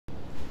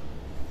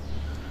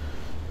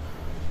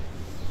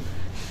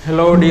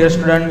Hello dear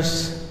students,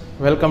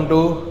 welcome to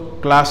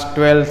class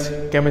 12th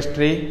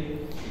chemistry.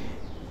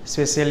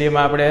 Specially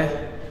માં આપણે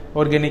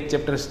organic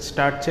chapter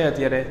start છે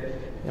અત્યારે.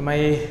 એમાં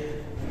એ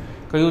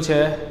કયું છે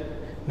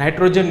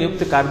નાઇટ્રોજન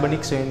યુક્ત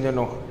કાર્બનિક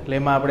સંયોજનો. એટલે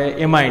એમાં આપણે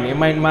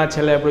એમાઇનમાં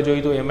છેલ્લે આપણે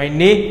જોયું હતું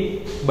એમાઇનની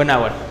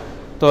બનાવટ.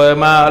 તો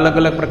એમાં અલગ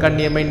અલગ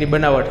પ્રકારની એમાઇનની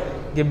બનાવટ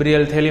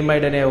ગેબ્રિયલ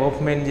થેલિમાઇડ અને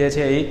હોફમેન જે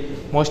છે એ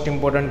મોસ્ટ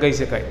ઇમ્પોર્ટન્ટ કહી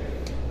શકાય.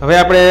 હવે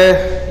આપણે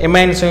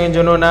એમાઇન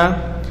સંયોજનોના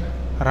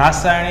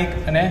રાસાયણિક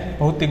અને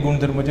ભૌતિક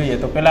ગુણધર્મો જોઈએ.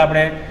 તો પહેલાં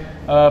આપણે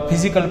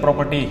physical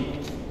property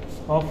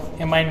of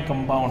amine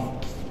compound,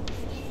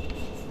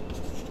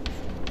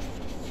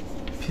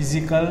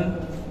 physical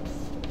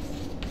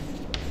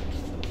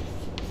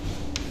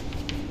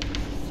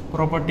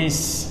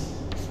properties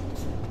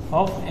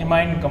of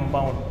amine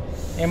compound,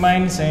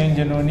 amine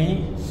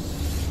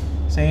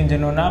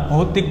સંયોજનોના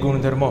ભૌતિક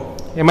ગુણધર્મો,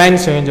 એમાઇન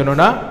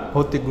સંયોજનોના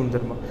ભૌતિક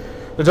ગુણધર્મો.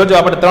 તો જોજો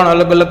આપણે ત્રણ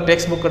અલગ અલગ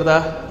ટેક્સ્ટ બુક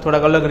કરતાં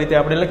થોડાક અલગ રીતે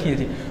આપણે લખીએ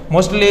છીએ.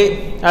 મોસ્ટલી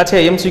આ છે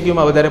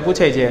MCQમાં વધારે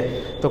પૂછાય છે.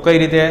 તો કઈ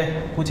રીતે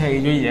પૂછાય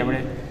એ જોઈએ આપણે.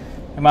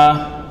 એમાં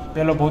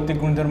પહેલો ભૌતિક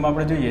ગુણધર્મ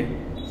આપણે જોઈએ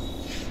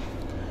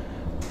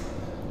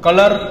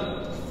colour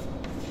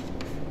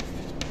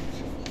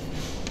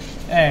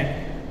and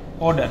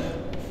order.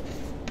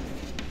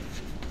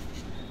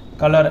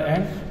 Colour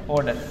and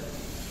order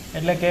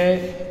એટલે કે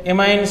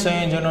એમાઇન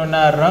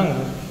સંયોજનોના રંગ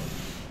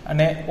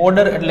અને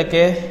ઓર્ડર એટલે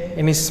કે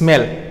એની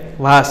સ્મેલ,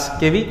 વાસ,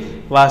 કેવી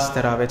વાસ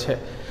ધરાવે છે.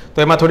 તો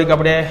એમાં થોડીક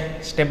આપણે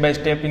સ્ટેપ બાય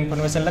સ્ટેપ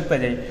ઇન્ફોર્મેશન લખતા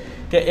જઈએ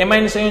કે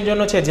એમાઇન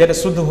સંયોજનો છે જ્યારે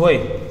શુદ્ધ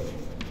હોય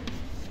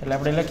એટલે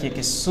આપણે લખીએ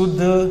કે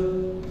શુદ્ધ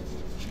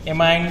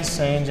એમાઇન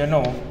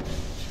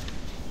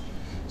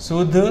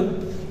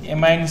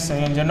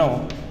સંયોજનો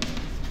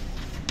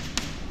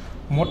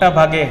મોટા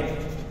ભાગે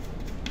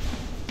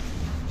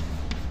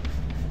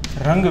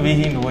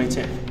રંગવિહીન હોય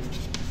છે.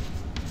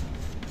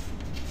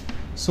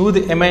 શુદ્ધ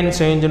એમાઇન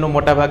સંયોજનો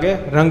મોટા ભાગે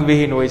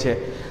રંગવિહીન હોય છે.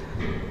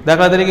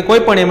 દાખલા તરીકે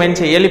કોઈ પણ એમાઇન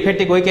છે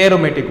એલિફેટિક હોય કે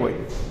એરોમેટિક હોય,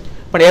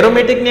 પણ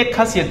એરોમેટિકની એક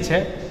ખાસિયત છે,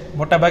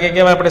 મોટા ભાગે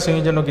કેવા આપણે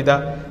સંયોજનો કીધા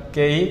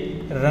કે એ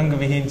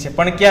રંગવિહીન છે.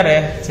 પણ ક્યારે?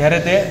 જ્યારે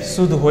તે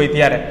શુદ્ધ હોય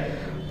ત્યારે.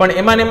 પણ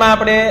એમાં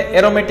આપણે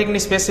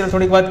એરોમેટિકની સ્પેશિયલ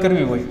થોડીક વાત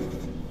કરવી હોય.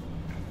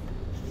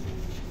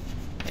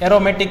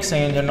 એરોમેટિક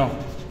સંયોજનો,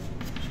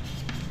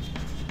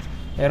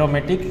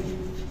 એરોમેટિક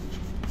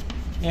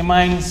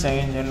એમાઇન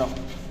સંયોજનો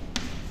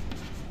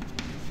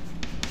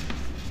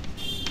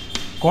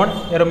કોણ?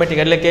 એરોમેટિક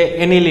એટલે કે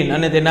એનિલિન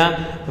અને તેના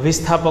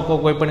વિસ્થાપકો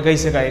કોઈ પણ કહી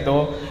શકાય. તો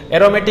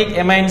એરોમેટિક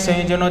એમાઇન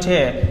સંયોજનો છે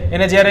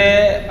એને જ્યારે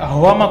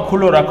હવામાં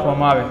ખુલ્લો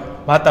રાખવામાં આવે,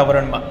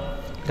 વાતાવરણમાં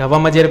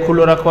હવામાં જ્યારે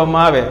ખુલ્લો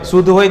રાખવામાં આવે,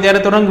 શુદ્ધ હોય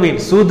ત્યારે તો રંગવિહીન.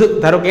 શુદ્ધ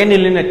ધારો કે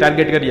એનિલિનને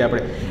ટાર્ગેટ કરીએ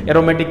આપણે,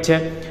 એરોમેટિક છે,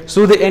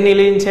 શુદ્ધ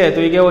એનિલિન છે તો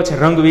એ કેવો છે?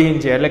 રંગવિહીન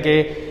છે. એટલે કે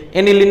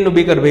એનિલિનનું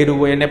બીકર ભર્યું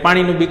હોય અને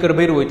પાણીનું બીકર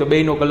ભર્યું હોય તો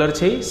બેયનો કલર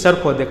છે એ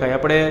સરખો દેખાય,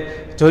 આપણે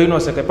જોઈ ન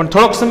શકાય. પણ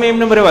થોડોક સમય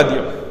એમને રહેવા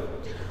દો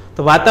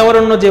તો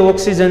વાતાવરણનો જે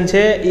ઓક્સિજન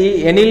છે એ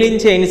એનિલિન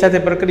છે એની સાથે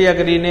પ્રક્રિયા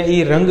કરીને એ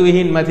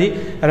રંગવિહીનમાંથી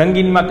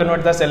રંગીનમાં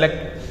કન્વર્ટ થશે, એટલે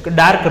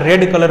ડાર્ક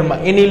રેડ કલરમાં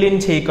એનિલિન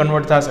છે એ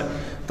કન્વર્ટ થશે.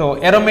 તો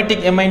એરોમેટિક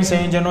એમાઇન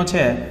સંયોજનો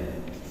છે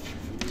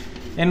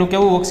એનું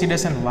કેવું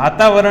ઓક્સિડેશન?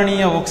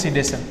 વાતાવરણીય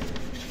ઓક્સિડેશન.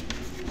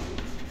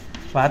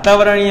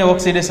 વાતાવરણીય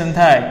ઓક્સિડેશન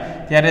થાય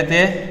ત્યારે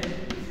તે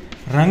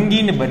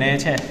રંગીન બને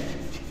છે.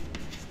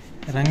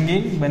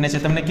 રંગીન બને છે.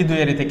 તમને કીધું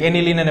એ રીતે કે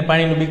એનિલિન અને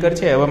પાણીનું બીકર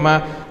છે, હવામાં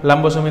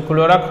લાંબો સમય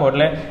ખુલ્લો રાખો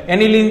એટલે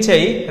એનિલિન છે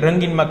એ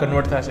રંગીનમાં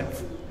કન્વર્ટ થશે.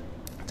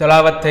 ચલો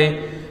આ વાત થઈ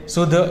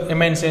શુદ્ધ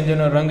એમાઇન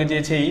સંયોજનો રંગ જે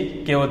છે એ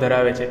કેવો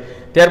ધરાવે છે.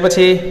 ત્યાર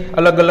પછી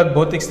અલગ અલગ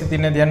ભૌતિક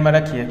સ્થિતિને ધ્યાનમાં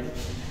રાખીએ.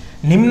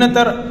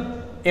 નિમ્નતર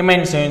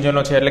એમાઇન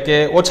સંયોજનો છે એટલે કે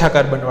ઓછા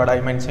કાર્બનવાળા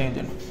એમાઇન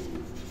સંયોજનો.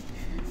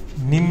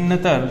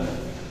 નિમ્નતર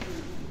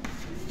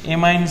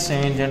એમાઇન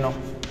સંયોજનો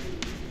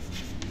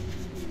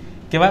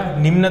કેવા?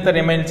 નિમ્નતર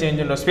એમાઇન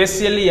સંયોજનો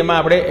સ્પેશિયલી એમાં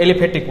આપણે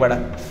એલિફેટિક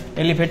વાળા,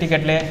 એલિફેટિક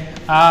એટલે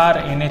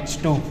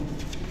RNH2.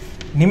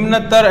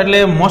 નિમ્નતર એટલે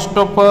મોસ્ટ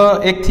ઓફ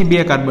 1 થી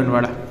 2 કાર્બન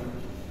વાળા,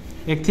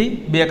 1 થી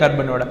 2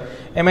 કાર્બન વાળા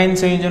એમાઇન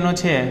સંયોજનો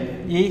છે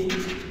એ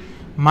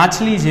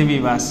માછલી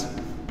જેવી વાસ,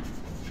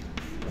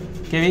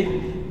 કેવી?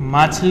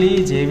 માછલી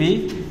જેવી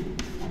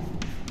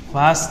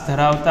વાસ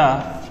ધરાવતા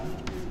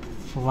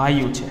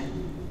વાયુ છે.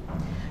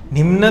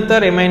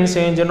 નિમ્નતર એમાઇન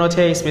સંયોજનો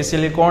છે એ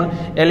સ્પેશિયલી કોણ?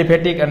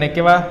 એલિફેટિક અને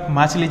કેવા?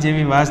 માછલી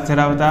જેવી વાસ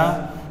ધરાવતા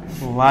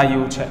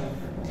વાયુ છે.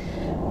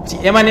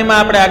 એમાં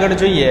આપણે આગળ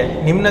જોઈએ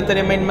નિમ્નતર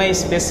એમાઇનમાં એ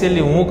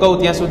સ્પેશિયલી હું કહું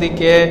ત્યાં સુધી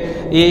કે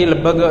એ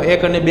લગભગ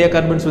 1 અને 2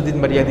 કાર્બન સુધી જ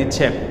મર્યાદિત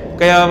છે.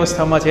 કયા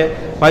અવસ્થામાં છે?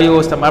 વાયુ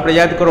અવસ્થામાં. આપણે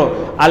યાદ કરો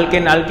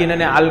આલ્કેન, આલ્કીન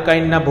અને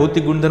આલ્કાઇનના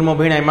ભૌતિક ગુણધર્મો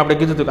ભણ્યા. એમાં આપણે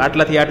કીધું હતું કે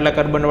આટલાથી આટલા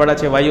કાર્બનવાળા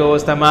છે વાયુ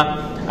અવસ્થામાં,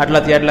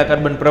 આટલાથી આટલા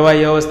કાર્બન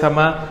પ્રવાહી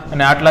અવસ્થામાં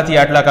અને આટલાથી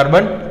આટલા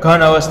કાર્બન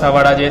ઘન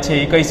અવસ્થાવાળા જે છે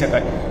એ કહી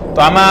શકાય. તો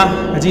આમાં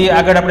હજી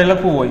આગળ આપણે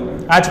લખવું હોય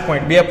આ જ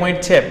પોઈન્ટ, 2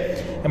 પોઈન્ટ છે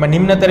એમાં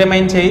નિમ્નતર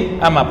એમાઇન છે એ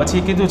આમાં.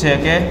 પછી કીધું છે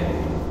કે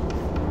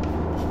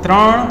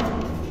 3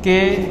 કે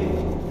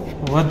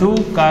વધુ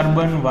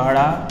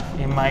કાર્બનવાળા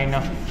એમાઇન,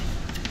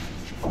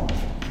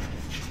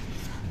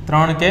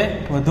 3 કે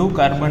વધુ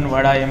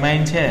કાર્બનવાળા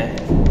એમાઇન છે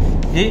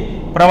એ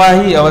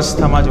પ્રવાહી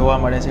અવસ્થામાં જોવા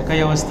મળે છે.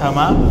 કઈ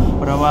અવસ્થામાં?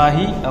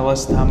 પ્રવાહી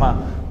અવસ્થામાં.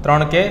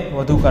 3 કે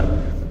વધુ કાર્બન.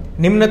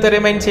 નિમ્નતર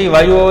એમાઇન છે એ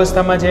વાયુ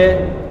અવસ્થામાં છે.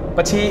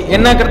 પછી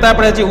એના કરતાં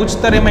આપણે હજી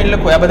ઉચ્ચતર એમાઇન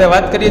લખવું. આ બધા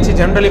વાત કરીએ છીએ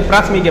જનરલી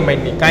પ્રાથમિક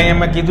એમાઇનની. કાંઈ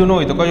એમાં કીધું ન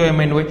હોય તો કયો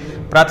એમાઇન હોય?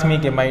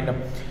 પ્રાથમિક એમાઇન.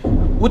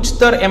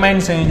 ઉચ્ચતર એમાઇન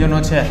સંયોજનો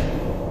છે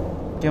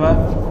કેવા?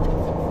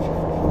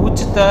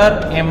 ઉચ્ચતર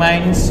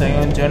એમાઇન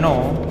સંયોજનો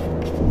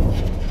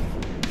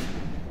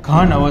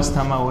ઘન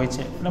અવસ્થામાં હોય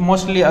છે. એટલે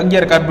મોસ્ટલી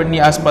 11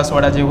 કાર્બનની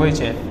આસપાસવાળા જે હોય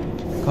છે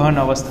ઘન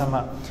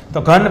અવસ્થામાં. તો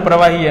ઘન,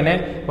 પ્રવાહી અને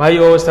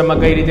વાયુ અવસ્થામાં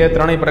કઈ રીતે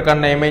ત્રણેય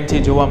પ્રકારના એમાઇન છે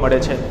જોવા મળે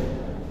છે.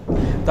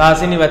 તો આ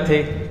શેની વાત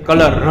થઈ?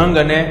 કલર, રંગ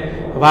અને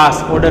વાસ.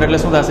 ઓર્ડર એટલે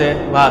શું થશે?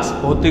 વાસ.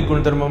 ભૌતિક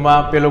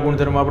ગુણધર્મમાં પહેલો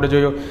ગુણધર્મ આપણે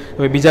જોયો.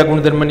 હવે બીજા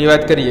ગુણધર્મની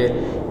વાત કરીએ.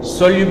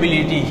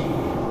 સોલ્યુબિલિટી.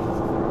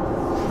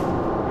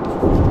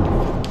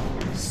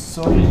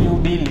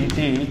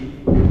 Solubility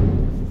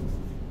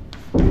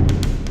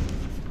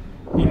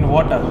in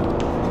water.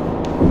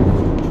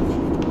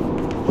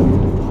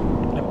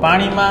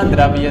 પાણીમાં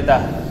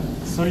દ્રાવ્યતા.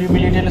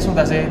 સોલ્યુબિલિટી એટલે શું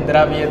થશે?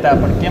 દ્રાવ્યતા.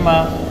 પણ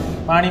કેમાં?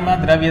 પાણીમાં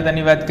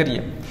દ્રાવ્યતાની વાત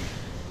કરીએ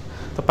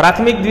તો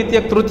પ્રાથમિક,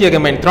 દ્વિતીયક, તૃતીયક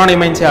એમાઇન 3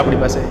 એમાઇન છે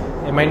આપણી પાસે.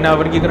 એમાઇનના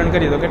વર્ગીકરણ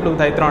કરીએ તો કેટલું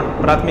થાય? 3.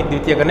 પ્રાથમિક,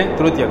 દ્વિતીયક અને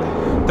તૃતીયક.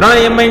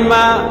 3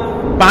 એમાઇનમાં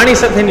પાણી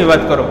સાથેની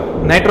વાત કરો.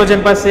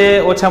 નાઇટ્રોજન પાસે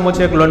ઓછામાં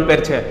ઓછો એક લોન પેર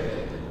છે.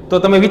 તો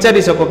તમે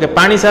વિચારી શકો કે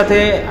પાણી સાથે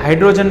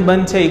હાઇડ્રોજન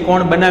બંધ છે એ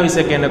કોણ બનાવી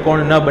શકે અને કોણ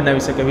ન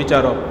બનાવી શકે?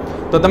 વિચારો.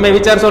 તો તમે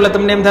વિચારશો એટલે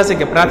તમને એમ થશે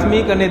કે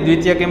પ્રાથમિક અને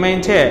દ્વિતીયક એમાઇન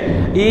છે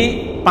એ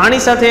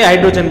પાણી સાથે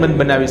હાઇડ્રોજન બંધ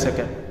બનાવી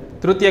શકે,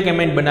 તૃતીયક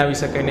એમાઇન બનાવી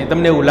શકે નહીં.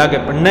 તમને એવું લાગે,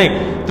 પણ નહીં.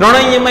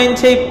 3 એમાઇન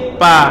છે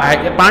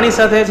પાણી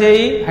સાથે છે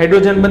એ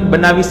હાઇડ્રોજન બંધ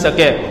બનાવી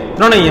શકે.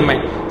 3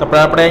 એમાઇન. તો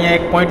આપણે અહીંયા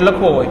એક પોઈન્ટ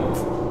લખવો હોય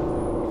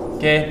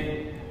કે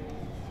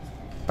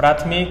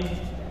પ્રાથમિક,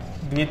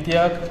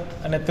 દ્વિતીયક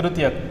અને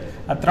તૃતીયક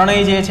આ 3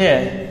 જે છે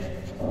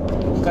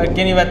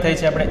કેની વાત થઈ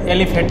છે આપણે?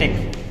 એલિફેટિક.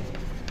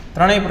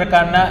 3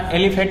 પ્રકારના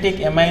એલિફેટિક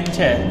એમાઇન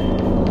છે.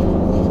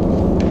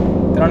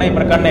 3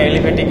 પ્રકારના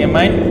એલિફેટિક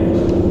એમાઇન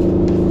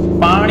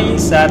પાણી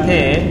સાથે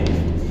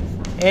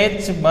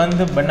H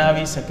બંધ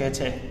બનાવી શકે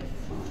છે.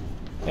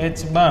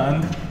 H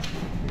બંધ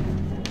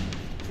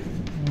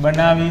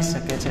બનાવી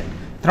શકે છે.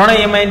 3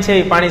 એમાઇન છે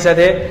એ પાણી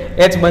સાથે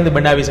H બંધ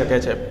બનાવી શકે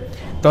છે.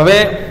 તો હવે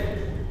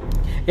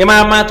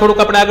આમાં થોડુંક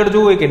આપણે આગળ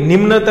જોવું હોય કે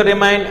નિમ્નતર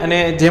એમાઇન અને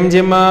જેમ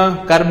જેમ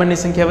કાર્બનની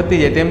સંખ્યા વધતી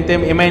જાય તેમ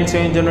તેમ એમાઇન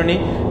સંયોજનોની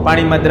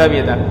પાણીમાં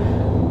દ્રાવ્યતા.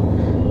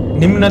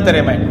 નિમ્નતર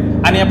એમાઇન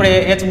આની આપણે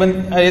H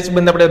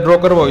બંધ આપણે ડ્રો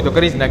કરવો હોય તો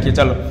કરી જ નાખીએ.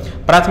 ચાલો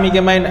પ્રાથમિક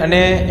એમાઇન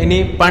અને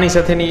એની પાણી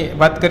સાથેની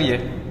વાત કરીએ.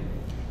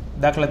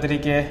 દાખલા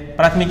તરીકે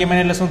પ્રાથમિક એમાઇન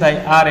એટલે શું થાય?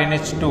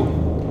 RNH2.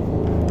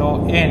 તો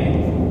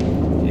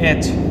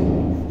NH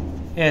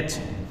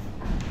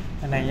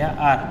અને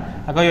અહીંયા R.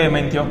 આ કયો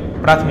એમાઇન થયો?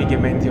 પ્રાથમિક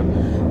એમાઇન થયો.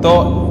 તો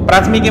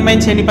પ્રાથમિક એમાઇન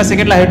છે એની પાસે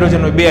કેટલા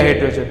હાઇડ્રોજન હોય? 2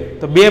 હાઇડ્રોજન.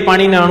 તો 2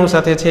 પાણીના અણુ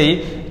સાથે છે એ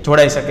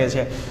જોડાઈ શકે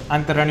છે.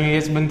 આંતરઅણુય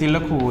H બંધથી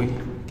લખવું હોય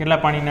કેટલા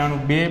પાણીના અણુ?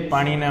 2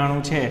 પાણીના અણુ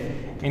છે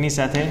એની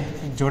સાથે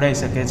જોડાઈ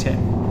શકે છે.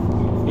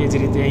 એ જ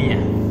રીતે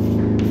અહીંયા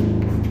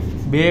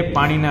 2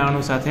 પાણીના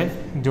અણુ સાથે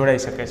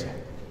જોડાઈ શકે છે.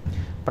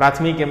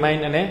 પ્રાથમિક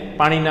એમાઇન અને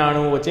પાણીના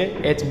અણુ વચ્ચે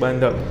H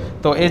બંધ.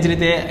 તો એ જ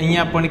રીતે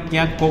અહીંયા પણ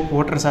ક્યાંક કોક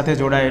વોટર સાથે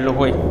જોડાયેલો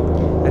હોય.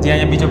 હજી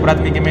અહીંયા બીજો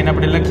પ્રાથમિક એમાઇન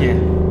આપણે લખીએ.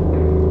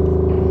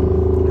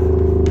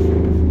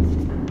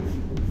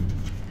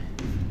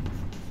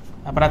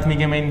 આ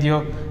પ્રાથમિક એમાઇન થયો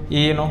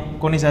એનો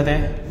કોની સાથે?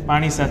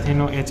 પાણી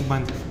સાથેનો H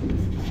બંધ.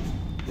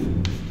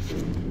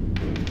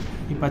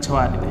 એ પાછો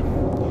આ રીતે.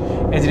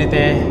 એ જ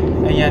રીતે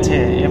અહીંયા છે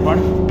એ પણ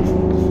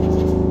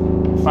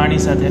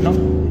પાણી સાથેનો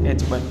H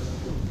બંધ.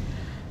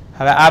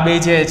 હવે આ બે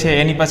જે છે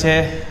એની પાસે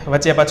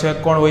વચ્ચે પાછો એક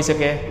કોણ હોઈ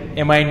શકે?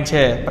 એમાઇન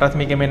છે.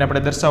 પ્રાથમિક એમાઇન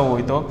આપણે દર્શાવવું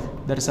હોય તો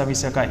દર્શાવી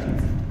શકાય.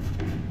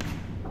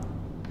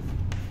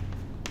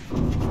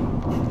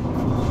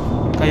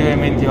 કયો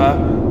એમાઇન થયો? આ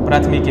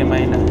પ્રાથમિક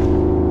એમાઇન.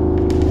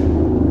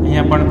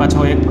 અહીંયા પણ પાછો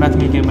એક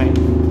પ્રાથમિક એમાઇન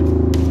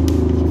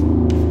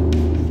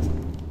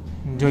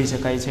જોઈ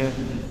શકાય છે.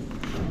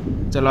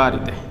 ચલો આ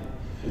રીતે.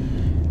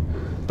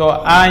 તો આ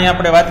અહીંયા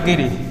આપણે વાત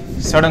કરી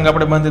સળંગ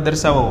આપણે બંધ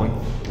દર્શાવવો હોય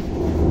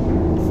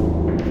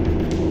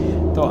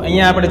તો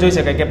અહીંયા આપણે જોઈ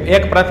શકાય કે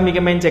એક પ્રાથમિક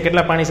એમાઇન છે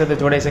કેટલા પાણી સાથે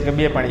જોડાઈ શકે?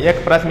 2 પાણી. એક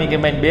પ્રાથમિક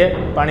એમાઇન 2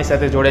 પાણી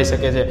સાથે જોડાઈ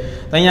શકે છે.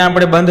 તો અહીંયા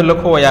આપણે બંધ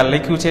લખવો હોય. આ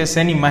લખ્યું છે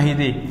શેની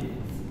માહિતી?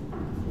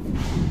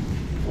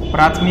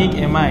 પ્રાથમિક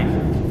એમાઇન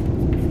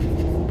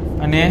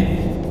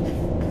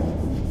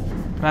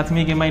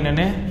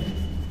અને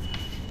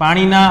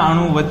પાણીના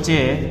અણુ વચ્ચે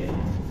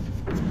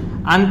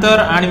આંતર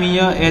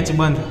આણ્વીય H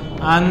બંધ.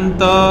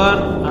 આંતર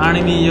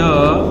આણ્વીય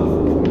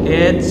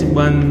H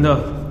બંધ.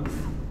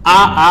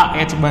 આ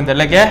H બંધ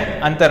એટલે કે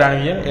આંતર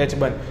આણ્વીય H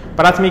બંધ.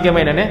 પ્રાથમિક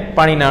એમાઇન અને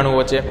પાણીના અણુ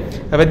વચ્ચે.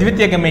 હવે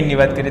દ્વિતીયક એમાઇનની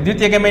વાત કરીએ.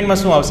 દ્વિતીયક એમાઇનમાં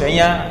શું આવશે?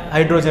 અહીંયા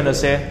હાઇડ્રોજન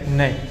હશે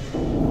નહીં.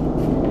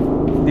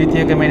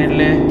 દ્વિતીયક એમાઇન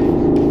એટલે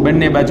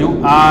બંને બાજુ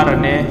R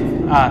અને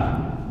R.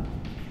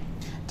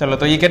 ચલો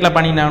તો એ કેટલા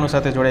પાણીના અણુ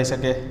સાથે જોડાઈ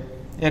શકે?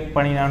 1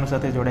 પાણીના અણુ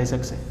સાથે જોડાઈ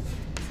શકશે.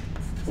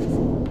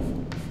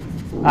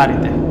 આ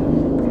રીતે.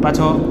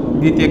 પાછો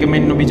દ્વિતીયક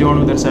એમાઇનનો બીજો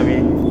અણુ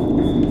દર્શાવીએ.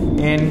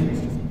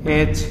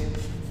 NH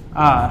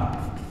R.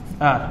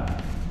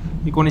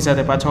 એ કોની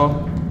સાથે? પાછો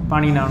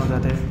પાણીના અણુ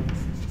સાથે.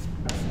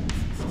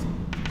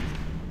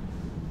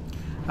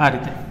 આ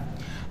રીતે.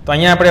 તો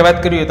અહીંયા આપણે વાત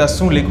કરીએ તો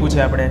શું લખ્યું છે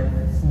આપણે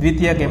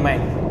દ્વિતીયક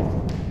એમાઇન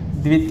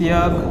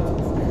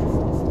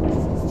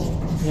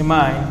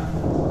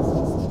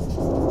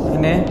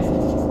અને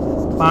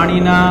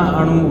પાણીના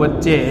અણુ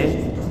વચ્ચે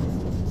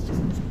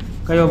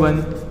કયો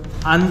બંધ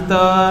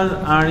આંતર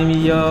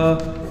આણ્વીય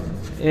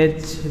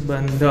H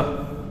બંધ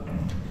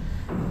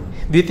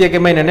દ્વિતીયક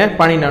એમાઇન અને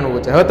પાણીના અણુ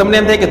વચ્ચે. હવે તમને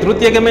એમ થાય કે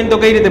તૃતીયક એમાઇન તો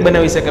કઈ રીતે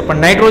બનાવી શકે, પણ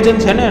નાઇટ્રોજન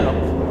છે ને એનો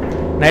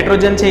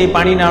નાઇટ્રોજન છે એ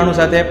પાણીના અણુ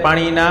સાથે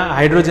પાણીના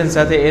હાઇડ્રોજન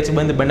સાથે H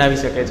બંધ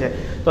બનાવી શકે છે.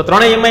 તો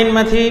ત્રણેય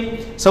એમાઇનમાંથી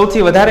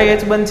સૌથી વધારે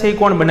H બંધ છે એ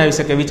કોણ બનાવી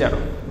શકે વિચારો.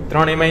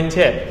 3 એમાઇન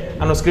છે,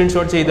 આનો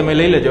સ્ક્રીનશોટ છે એ તમે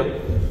લઈ લેજો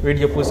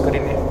વિડીયો પોઝ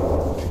કરીને.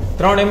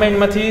 3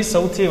 એમાઇનમાંથી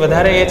સૌથી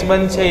વધારે H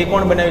બંધ છે એ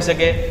કોણ બનાવી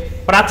શકે?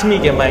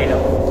 પ્રાથમિક એમાઇન.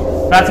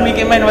 પ્રાથમિક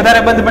એમાઇન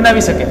વધારે બંધ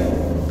બનાવી શકે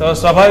તો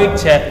સ્વાભાવિક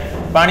છે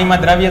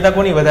પાણીમાં દ્રાવ્યતા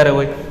કોની વધારે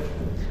હોય?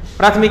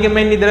 પ્રાથમિક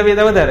એમાઇનની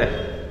દ્રાવ્યતા વધારે.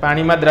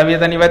 પાણીમાં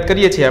દ્રાવ્યતાની વાત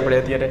કરીએ છીએ આપણે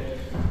અત્યારે.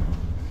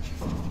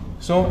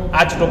 શું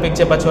આ જ ટોપિક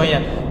છે પાછો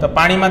અહીંયા. તો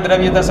પાણીમાં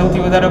દ્રાવ્યતા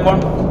સૌથી વધારે કોણ?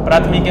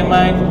 પ્રાથમિક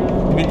એમાઇન,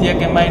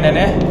 દ્વિતીયક એમાઇન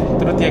અને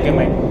તૃતીયક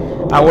એમાઇન.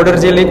 આ ઓર્ડર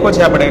જે લખ્યો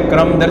છે આપણે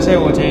ક્રમ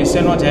દર્શાવ્યો છે એ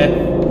શેનો છે?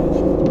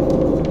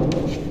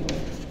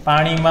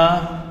 પાણીમાં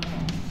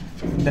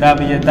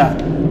દ્રાવ્યતા.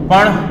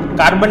 પણ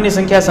કાર્બનની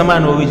સંખ્યા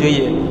સમાન હોવી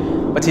જોઈએ.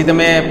 પછી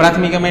તમે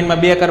પ્રાથમિક એમાઇનમાં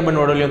 2 કાર્બન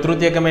વડો લ્યો,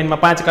 તૃતીયક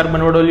એમાઇનમાં 5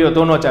 કાર્બન વડો લ્યો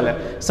તો ન ચાલે.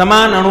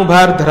 સમાન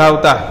અણુભાર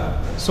ધરાવતા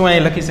શું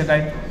અહીં લખી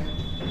શકાય?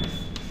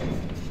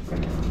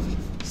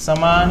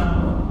 સમાન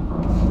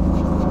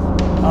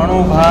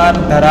અણુભાર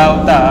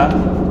ધરાવતા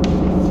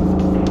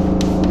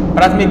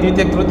પ્રાથમિક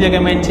દ્વિતીયક તૃતીયક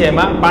એમાઇન છે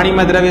એમાં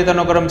પાણીમાં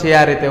દ્રાવ્યતાનો ક્રમ છે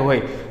આ રીતે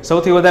હોય.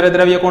 સૌથી વધારે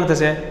દ્રાવ્ય કોણ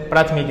થશે?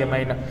 પ્રાથમિક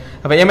એમાઇન.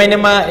 હવે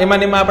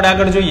એમાં આપણે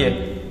આગળ જોઈએ.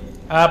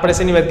 આ આપણે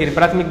શેની વાત કરી?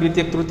 પ્રાથમિક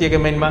દ્વિતીયક તૃતીયક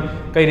એમાઇનમાં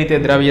કઈ રીતે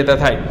દ્રાવ્યતા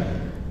થાય.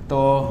 તો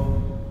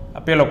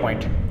આ પહેલો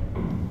પોઈન્ટ.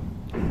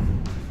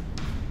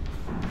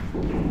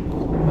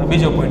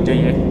 બીજો પોઈન્ટ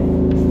જોઈએ.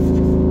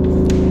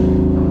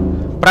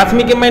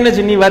 પ્રાથમિક એમાઇન જ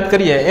ની વાત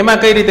કરીએ એમાં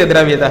કઈ રીતે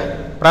દ્રાવ્યતા?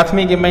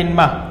 પ્રાથમિક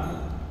એમાઇનમાં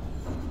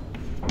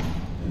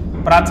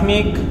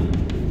પ્રાથમિક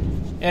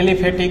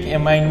એલિફેટિક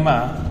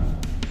એમાઇનમાં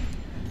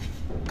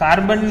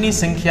કાર્બનની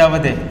સંખ્યા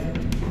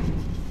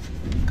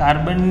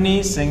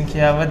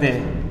વધે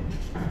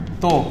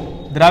તો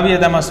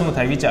દ્રાવ્યતામાં શું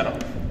થાય વિચારો.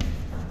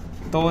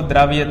 તો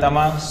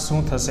દ્રાવ્યતામાં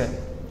શું થશે?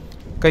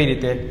 કઈ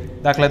રીતે?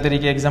 દાખલા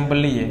તરીકે એક્ઝામ્પલ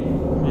લઈએ.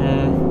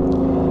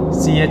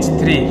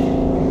 CH3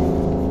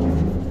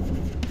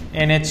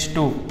 NH2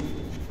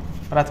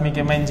 પ્રાથમિક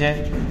એમાઇન છે.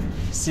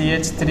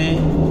 CH3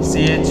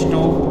 CH2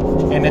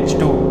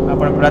 NH2 આ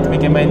પણ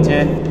પ્રાથમિક એમાઇન છે.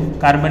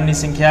 કાર્બનની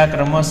સંખ્યા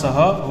ક્રમશઃ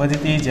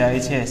વધતી જાય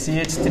છે.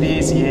 CH3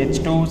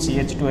 CH2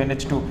 CH2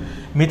 NH2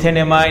 methane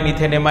amine,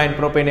 ethane amine,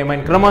 propane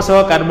amine ક્રમશઃ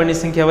કાર્બનની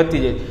સંખ્યા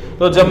વધતી જાય.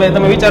 તો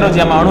તમે વિચારો છો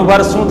આમાં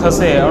અણુભાર શું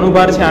થશે?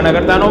 અણુભાર છે આના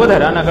કરતા આનો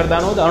વધારે, આના કરતા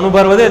આનો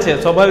અણુભાર વધે છે,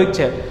 સ્વાભાવિક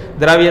છે.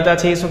 દ્રાવ્યતા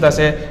છે એ શું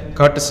થશે?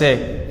 ઘટશે.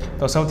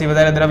 તો સૌથી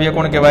વધારે દ્રાવ્ય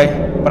કોણ કહેવાય?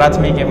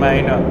 પ્રાથમિક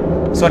એમાઇન.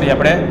 સોરી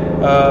આપણે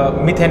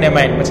મિથેન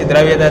એમાઇન. પછી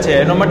દ્રાવ્યતા છે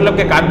એનો મતલબ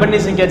કે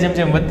કાર્બનની સંખ્યા જેમ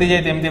જેમ વધતી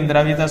જાય તેમ તેમ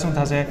દ્રાવ્યતા શું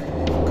થશે?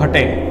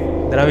 ઘટે.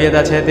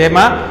 દ્રાવ્યતા છે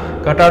તેમાં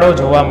ઘટાડો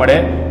જોવા મળે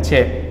છે.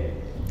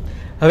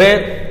 હવે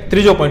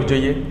ત્રીજો પોઈન્ટ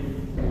જોઈએ.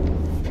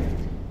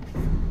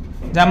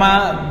 જેમાં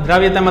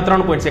દ્રાવ્યતામાં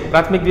 3 પોઈન્ટ છે.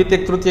 પ્રાથમિક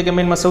દ્વિતીયક તૃતીયક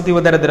એમાઇનમાં સૌથી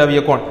વધારે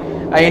દ્રાવ્ય કોણ?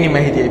 આ એની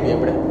માહિતી આપી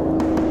આપણે.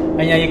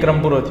 અહીંયા એ ક્રમ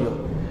પૂરો થયો.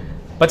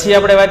 પછી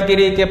આપણે વાત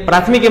કરીએ કે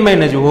પ્રાથમિક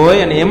એમાઇન જ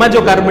હોય અને એમાં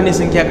જો કાર્બનની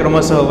સંખ્યા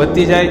ક્રમશઃ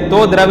વધતી જાય તો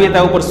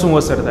દ્રાવ્યતા ઉપર શું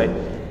અસર થાય?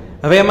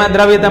 હવે એમાં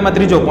દ્રાવ્યતામાં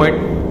ત્રીજો પોઈન્ટ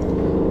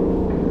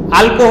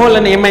આલ્કોહોલ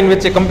અને એમાઇન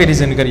વચ્ચે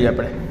કમ્પેરિઝન કરીએ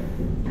આપણે.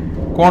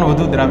 કોણ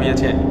વધુ દ્રાવ્ય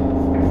છે?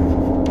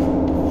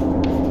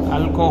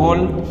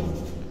 આલ્કોહોલ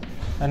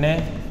અને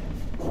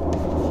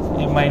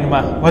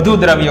એમાઇનમાં વધુ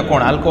દ્રાવ્ય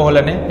કોણ? આલ્કોહોલ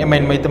અને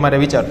એમાઇનમાં. તમારે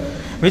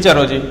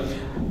વિચારો જી.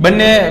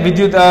 બંને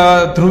વિદ્યુત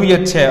ધ્રુવીય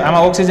જ છે.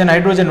 આમાં ઓક્સિજન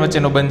હાઇડ્રોજન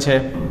વચ્ચેનો બંધ છે.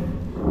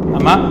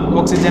 આમાં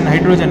ઓક્સિજન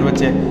હાઇડ્રોજન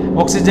વચ્ચે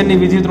ઓક્સિજનની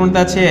વિદ્યુત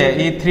ઋણતા છે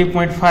એ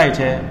 3.5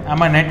 છે.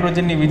 આમાં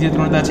નાઇટ્રોજનની વિદ્યુત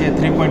ઋણતા છે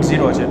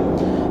 3.0 છે.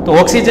 તો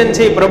ઓક્સિજન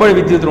છે એ પ્રબળ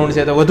વિદ્યુત ઋણ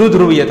છે તો વધુ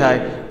ધ્રુવીય થાય.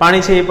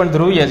 પાણી છે એ પણ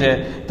ધ્રુવીય છે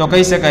તો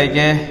કહી શકાય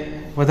કે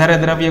વધારે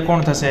દ્રાવ્ય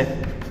કોણ થશે?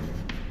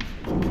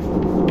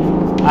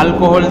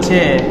 આલ્કોહોલ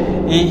છે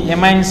એ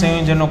એમાઇન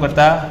સંયોજનો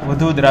કરતાં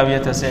વધુ દ્રાવ્ય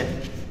થશે.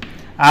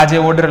 આ જે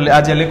ઓર્ડર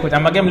આ જે લખ્યું છે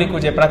આમાં કેમ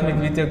લખ્યું છે? પ્રાથમિક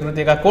દ્વિતીયક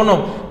તૃતીયક કોનો?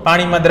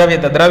 પાણીમાં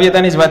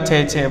દ્રાવ્યતાની જ વાત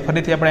છે.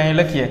 ફરીથી આપણે અહીં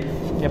લખીએ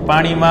કે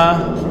પાણીમાં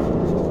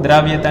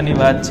દ્રાવ્યતાની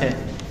વાત છે.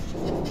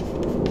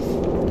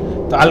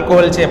 તો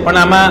આલ્કોહોલ છે પણ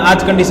આમાં આ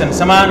જ કન્ડિશન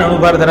સમાન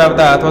અણુભાર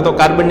ધરાવતા અથવા તો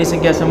કાર્બનની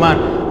સંખ્યા સમાન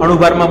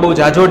અણુભારમાં બહુ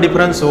જાજો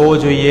ડિફરન્સ હોવો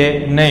જોઈએ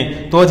નહીં.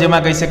 તો જ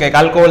એમાં કહી શકાય કે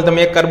આલ્કોહોલ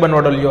તમે 1 કાર્બન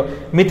વડો લ્યો.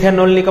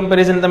 મિથેનોલની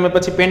કમ્પેરિઝન તમે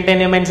પછી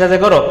પેન્ટેન એમાઇન સાથે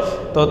કરો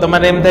તો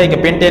તમારે એમ થાય કે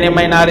પેન્ટેન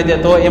એમાઇન આ રીતે,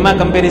 તો એમાં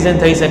કમ્પેરિઝન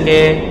થઈ શકે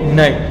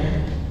નહીં.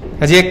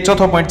 હજી એક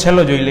ચોથો પોઈન્ટ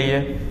છેલ્લો જોઈ લઈએ.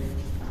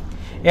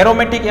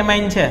 એરોમેટિક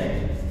એમાઇન છે.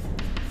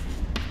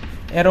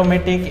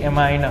 એરોમેટિક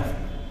એમાઇન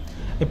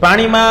એ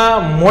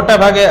પાણીમાં મોટા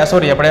ભાગે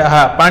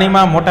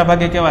પાણીમાં મોટા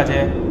ભાગે કેવા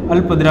છે?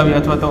 અલ્પ દ્રાવ્ય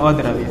અથવા તો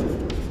અદ્રાવ્ય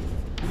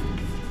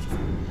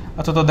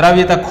અથવા તો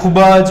દ્રાવ્યતા ખૂબ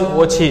જ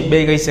ઓછી, બે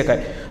કહી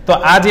શકાય. તો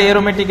આ જે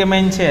એરોમેટિક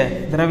એમાઇન છે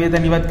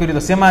દ્રાવ્યતાની વાત કરીએ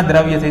તો શેમાં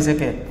દ્રાવ્ય થઈ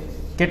શકે?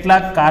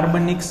 કેટલાક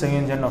કાર્બનિક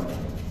સંયોજનો,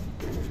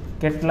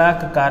 કેટલાક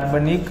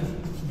કાર્બનિક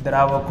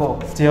દ્રાવકો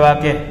જેવા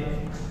કે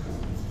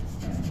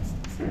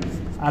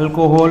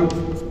આલ્કોહોલ,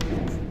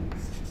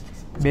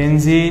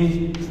 બેન્ઝીન,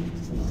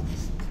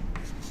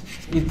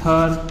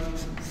 ઇથર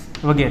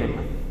વગેરે.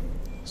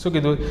 શું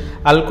કીધું?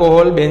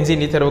 આલ્કોહોલ,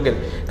 બેન્ઝીન, ઇથર વગેરે.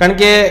 કારણ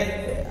કે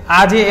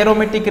આ જે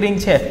એરોમેટિક રિંગ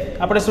છે,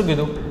 આપણે શું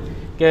કીધું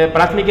કે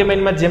પ્રાથમિક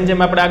એમાઇનમાં જેમ જેમ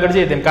આપણે આગળ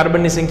જઈએ તેમ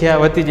કાર્બનની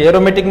સંખ્યા વધતી જાય.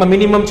 એરોમેટિકમાં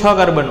મિનિમમ 6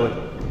 કાર્બન હોય,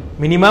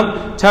 મિનિમમ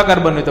 6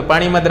 કાર્બન હોય, તો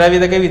પાણીમાં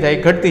દ્રાવ્યતા કેવી થાય?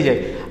 ઘટતી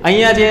જાય.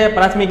 અહીંયા જે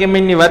પ્રાથમિક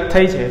એમાઇનની વાત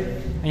થઈ છે,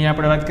 અહીંયા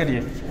આપણે વાત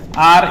કરીએ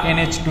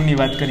RNH2 ની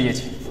વાત કરીએ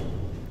છીએ,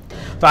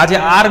 તો આ જે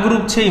R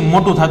ગ્રુપ છે એ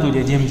મોટું થતું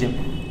જાય. જેમ જેમ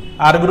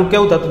R ગ્રુપ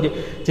કેવું થતું જાય?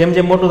 જેમ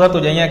જેમ મોટું થતું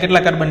જાય. અહીંયા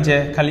કેટલા કાર્બન છે?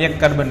 ખાલી 1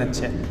 કાર્બન જ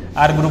છે.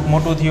 R ગ્રુપ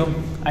મોટું થયું,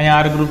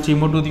 અહીંયા R ગ્રુપ છે એ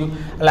મોટું થયું.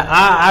 એટલે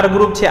આ R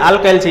ગ્રુપ છે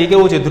આલ્કાઇલ છે, એ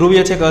કેવું છે?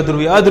 ધ્રુવીય છે કે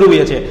અધ્રુવીય?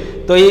 અધ્રુવીય છે.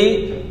 તો એ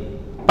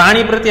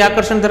પાણી પ્રત્યે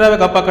આકર્ષણ ધરાવે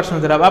કે અપાકર્ષણ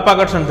ધરાવે?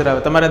 અપાકર્ષણ ધરાવે.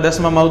 તમારે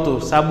 10માં આવતું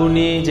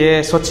સાબુની જે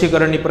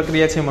સ્વચ્છીકરણની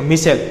પ્રક્રિયા છે એમાં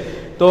મિસેલ.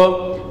 તો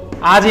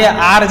આ જે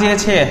R જે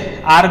છે,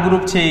 R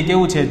ગ્રુપ છે એ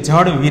કેવું છે?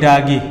 જળ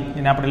વિરાગી.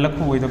 એને આપણે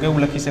લખવું હોય તો કેવું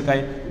લખી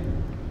શકાય?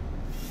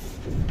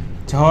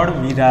 જળ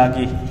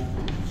વિરાગી.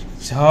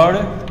 જળ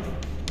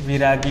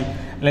વિરાગી.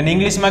 એટલે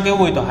ઇંગ્લિશમાં કેવું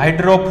હોય તો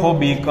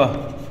હાઇડ્રોફોબિક.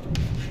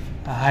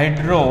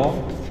 હાઇડ્રોફોબિક.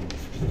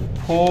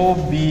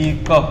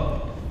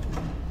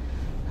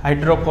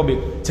 હાઇડ્રોફોબિક,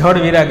 જળ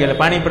વિરાગી એટલે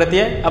પાણી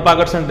પ્રત્યે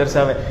અપાકર્ષણ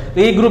દર્શાવે. તો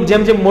એ ગ્રુપ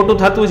જેમ જેમ મોટું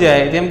થતું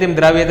જાય તેમ તેમ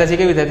દ્રાવ્યતા છે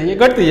કેવી થતી જાય?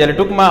 ઘટતી જાય.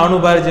 ટૂંકમાં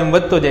અણુભાર જેમ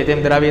વધતો જાય તેમ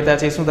દ્રાવ્યતા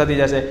છે શું થતી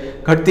જશે?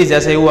 ઘટતી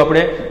જશે, એવું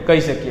આપણે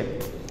કહી શકીએ.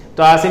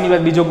 તો આ શેની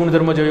વાત? બીજો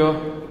ગુણધર્મ જોયો,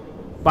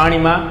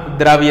 પાણીમાં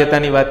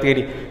દ્રાવ્યતાની વાત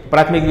કરી.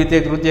 પ્રાથમિક,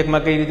 દ્વિતીયક,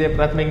 તૃતીયકમાં કઈ રીતે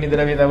પ્રાથમિકની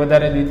દ્રાવ્યતા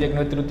વધારે, દ્વિતીયક,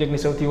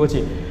 તૃતીયકની સૌથી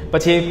ઓછી.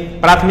 પછી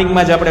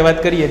પ્રાથમિકમાં જ આપણે વાત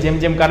કરીએ, જેમ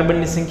જેમ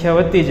કાર્બનની સંખ્યા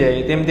વધતી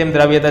જાય તેમ તેમ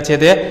દ્રાવ્યતા છે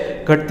તે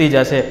ઘટતી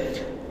જશે.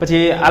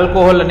 પછી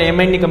આલ્કોહોલ અને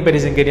એમાઇનની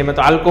કમ્પેરિઝન કરીએ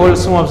તો આલ્કોહોલ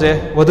શું આવશે?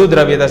 વધુ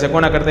દ્રાવ્યતા છે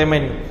કોના કરતા?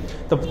 એમાઇનની.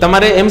 તો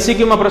તમારે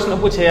MCQમાં પ્રશ્ન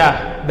પૂછે આ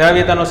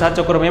દ્રાવ્યતાનો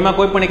સાચો ક્રમ, એમાં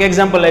કોઈ પણ એક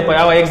એક્ઝામ્પલ આપ્યો,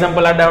 આવા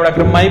એક્ઝામ્પલ આડાવડા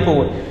ક્રમમાં આપ્યો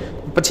હોય,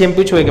 પછી એમ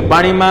પૂછવું હોય કે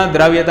પાણીમાં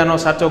દ્રાવ્યતાનો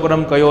સાચો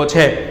ક્રમ કયો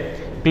છે?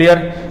 ક્લિયર?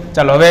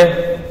 ચાલો હવે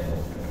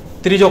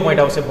ત્રીજો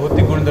પોઈન્ટ આવશે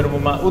ભૌતિક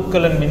ગુણધર્મોમાં,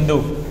 ઉત્કલન બિંદુ.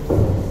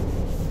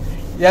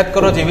 યાદ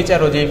કરો જે,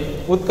 વિચારો જે.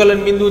 ઉત્કલન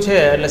બિંદુ છે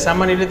એટલે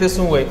સામાન્ય રીતે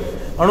શું હોય?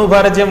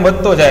 અણુભાર જેમ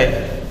વધતો જાય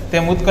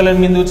તેમ ઉત્કલન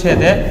બિંદુ છે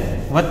તે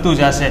વધતું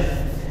જશે.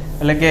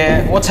 એટલે કે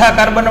ઓછા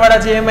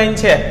કાર્બનવાળા જે એમાઇન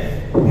છે,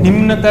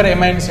 નિમ્નતર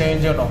એમાઇન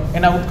સંયોજનો,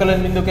 એના ઉત્કલન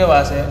બિંદુ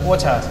કેવા હશે?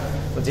 ઓછા હશે.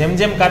 તો જેમ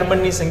જેમ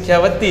કાર્બનની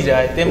સંખ્યા વધતી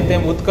જાય તેમ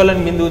તેમ ઉત્કલન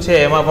બિંદુ છે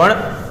એમાં પણ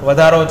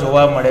વધારો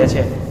જોવા મળે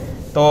છે.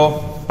 તો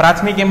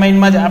પ્રાથમિક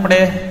એમાઇનમાં જ આપણે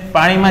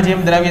પાણીમાં જેમ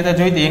દ્રાવ્યતા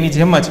જોઈતી એની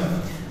જેમ જ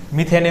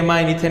methane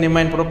amine, ethane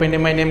amine, propane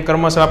amine એમ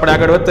ક્રમશઃ આપણે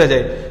આગળ વધતા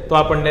જાય તો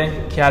આપણને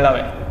ખ્યાલ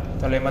આવે.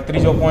 ચાલો એમાં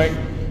ત્રીજો પોઈન્ટ,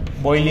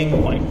 બોઇલિંગ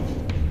પોઈન્ટ.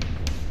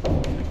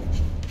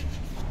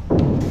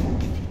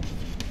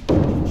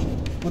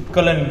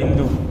 ઉત્કલન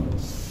બિંદુ.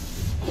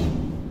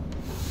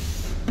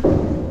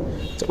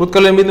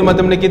 ઉત્કલન બિંદુમાં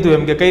તમને કીધું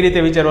એમ કે કઈ રીતે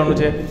વિચારવાનું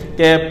છે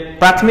કે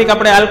પ્રાથમિક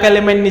આપણે આલ્કાઇલ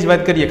એમાઇનની જ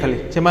વાત કરીએ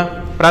ખાલી, જેમાં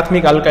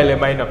પ્રાથમિક આલ્કાઇલ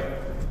એમાઇન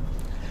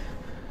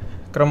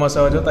ક્રમશઃ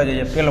જોતા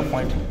જઈએ. પહેલો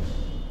પોઈન્ટ,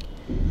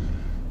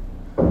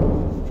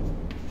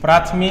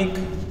 પ્રાથમિક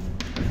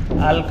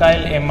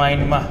આલ્કાઇલ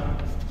એમાઇનમાં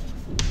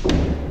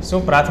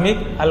શું? પ્રાથમિક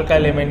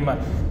આલ્કાઇલ એમાઇનમાં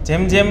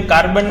જેમ જેમ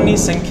કાર્બનની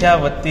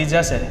સંખ્યા વધતી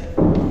જશે,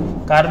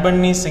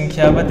 કાર્બનની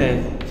સંખ્યા વધે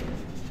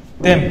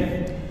તેમ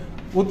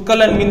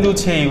ઉત્કલન બિંદુ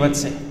છે એ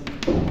વધશે.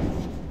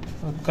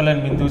 ઉત્કલન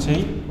બિંદુ છે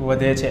એ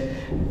વધે છે.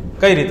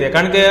 કઈ રીતે?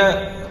 કારણ કે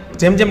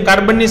જેમ જેમ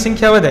કાર્બનની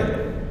સંખ્યા વધે,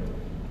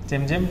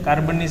 જેમ જેમ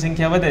કાર્બનની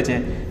સંખ્યા વધે છે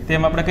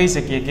તેમ આપણે કહી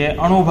શકીએ કે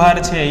અણુભાર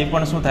છે એ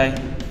પણ શું થાય?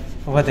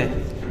 વધે.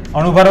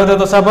 અણુભાર વધે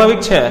તો સ્વાભાવિક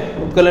છે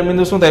ઉત્કલન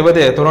બિંદુ શું થાય?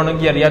 વધે. ધોરણ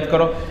 11 યાદ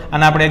કરો.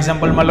 આને આપણે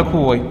એક્ઝામ્પલમાં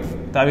લખવું હોય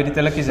તો આવી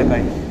રીતે લખી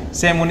શકાય.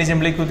 સેમ ઉની જેમ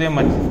લખ્યું તેમ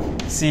જ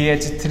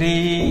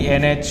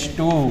CH3NH2,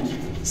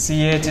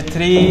 CH3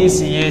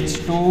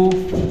 CH2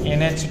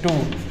 NH2,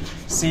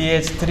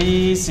 CH3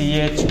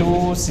 CH2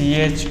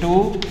 CH2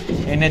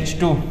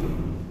 NH2.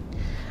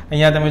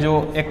 અહીંયા તમે જો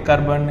 1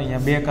 કાર્બન,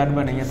 અહીંયા 2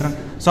 કાર્બન, અહીંયા 3.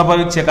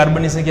 સ્વાભાવિક છે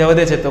કાર્બનની સંખ્યા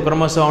વધે છે તો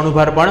ક્રમશઃ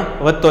અણુભાર પણ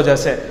વધતો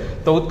જશે.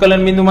 તો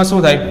ઉત્કલન બિંદુમાં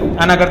શું થાય?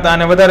 આના કરતાં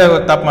આને વધારે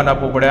તાપમાન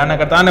આપવું પડે, આના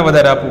કરતાં આને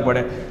વધારે આપવું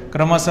પડે.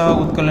 ક્રમશઃ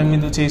ઉત્કલન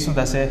બિંદુ છે એ શું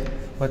થશે?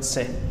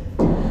 વધશે.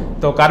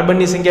 તો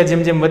કાર્બનની સંખ્યા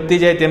જેમ જેમ વધતી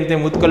જાય તેમ તેમ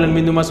ઉત્કલન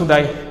બિંદુમાં શું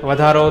થાય?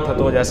 વધારો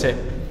થતો જશે.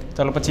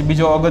 ચાલો પછી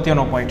બીજો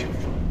અગત્યનો point,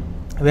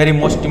 very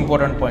most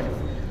important point.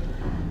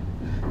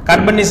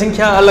 કાર્બનની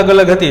સંખ્યા અલગ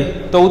અલગ હતી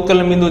તો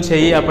ઉત્કલન બિંદુ છે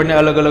એ આપણને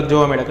અલગ અલગ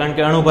જોવા મળે, કારણ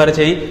કે અણુભાર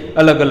છે એ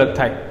અલગ અલગ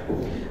થાય.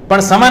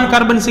 પણ સમાન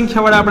કાર્બન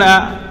સંખ્યાવાળા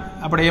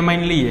આપણે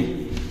એમાઇન લઈએ,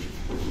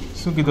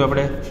 શું કીધું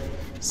આપણે?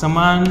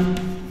 સમાન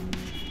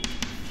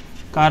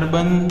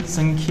કાર્બન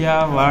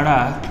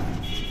સંખ્યાવાળા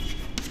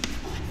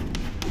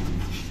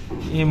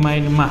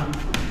એમાઇનમાં,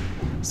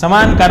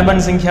 સમાન કાર્બન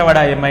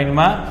સંખ્યાવાળા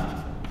એમાઇનમાં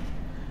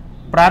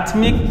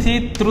પ્રાથમિકથી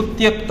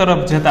તૃતીયક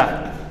તરફ જતા,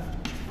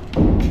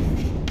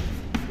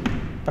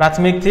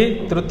 પ્રાથમિકથી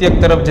તૃતીયક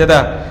તરફ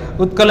જતા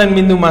ઉત્કલન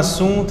બિંદુમાં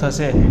શું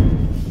થશે?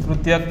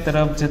 તૃતીયક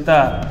તરફ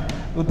જતા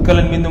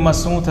ઉત્કલન બિંદુમાં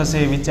શું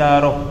થશે?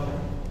 વિચારો.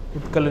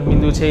 ઉત્કલન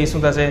બિંદુ છે એ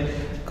શું થશે?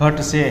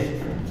 ઘટશે,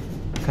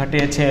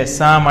 ઘટે છે.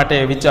 શા માટે?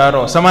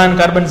 વિચારો. સમાન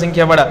કાર્બન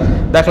સંખ્યાવાળા,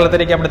 દાખલા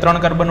તરીકે આપણે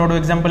 3 કાર્બનવાળું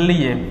એક્ઝામ્પલ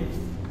લઈએ.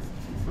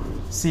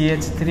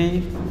 CH3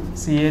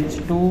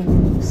 CH2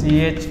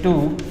 CH2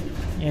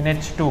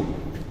 NH2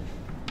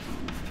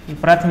 એ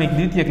પ્રાથમિક.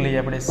 દ્વિતીયક લઈએ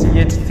આપણે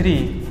CH3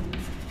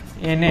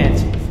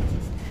 NH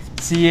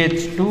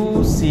CH2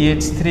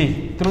 CH3.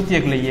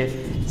 તૃતીયક લઈએ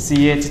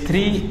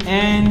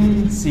CH3N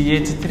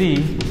CH3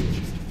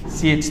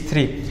 CH3.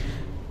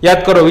 યાદ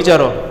કરો,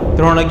 વિચારો.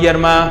 ધોરણ 11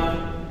 માં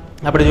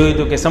આપણે જોયું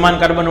હતું કે સમાન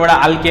કાર્બનવાળા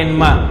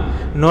આલ્કેનમાં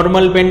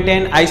નોર્મલ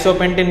પેન્ટેન,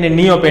 આઇસોપેન્ટેન ને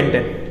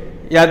નિયોપેન્ટેન.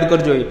 યાદ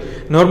કરજો.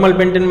 નોર્મલ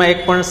પેન્ટેનમાં એક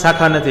પણ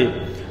શાખા નથી,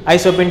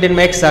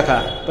 આઇસોપેન્ટેનમાં એક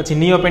શાખા, પછી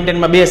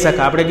નિયોપેન્ટેનમાં 2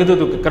 શાખા. આપણે કીધું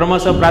હતું કે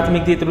ક્રમશઃ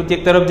પ્રાથમિકથી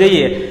તૃતીયક તરફ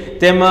જઈએ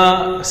તેમાં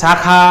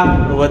શાખા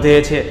વધે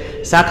છે.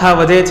 શાખા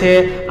વધે છે.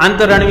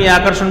 આંતરાણવીય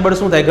આકર્ષણ બળ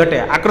શું થાય? ઘટે.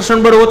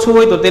 આકર્ષણ બળ ઓછું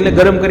હોય તો તેને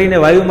ગરમ કરીને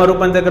વાયુમાં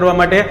રૂપાંતર કરવા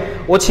માટે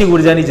ઓછી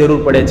ઉર્જાની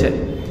જરૂર પડે છે.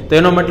 તો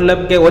એનો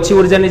મતલબ કે ઓછી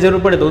ઉર્જાની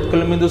જરૂર પડે તો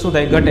ઉત્કલન બિંદુ શું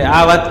થાય? ઘટે.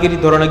 આ વાત કરી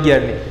ધોરણ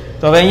 11 ની.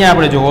 તો હવે અહીંયા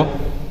આપણે જુઓ,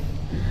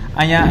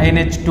 અહીંયા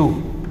NH2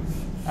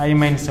 આ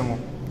ઇમાઇન સમૂહ,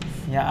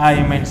 અહીંયા આ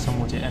ઇમાઇન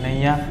સમૂહ છે અને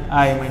અહીંયા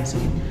આ ઇમાઇન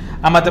સમૂહ.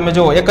 આમાં તમે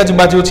જુઓ એક જ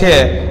બાજુ છે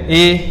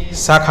એ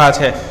શાખા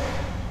છે,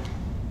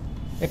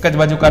 એક જ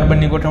બાજુ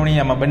કાર્બનની ગોઠવણી,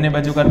 આમાં બંને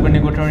બાજુ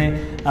કાર્બનની ગોઠવણી,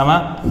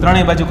 આમાં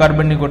ત્રણેય બાજુ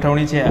કાર્બનની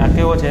ગોઠવણી છે. આ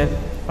કેવો છે?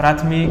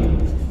 પ્રાથમિક,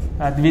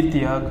 આ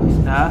દ્વિતીયક,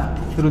 આ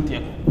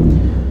તૃતીયક.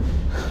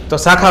 તો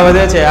શાખા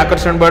વધે છે,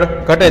 આકર્ષણ બળ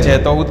ઘટે છે,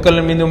 તો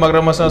ઉત્કલન બિંદુમાં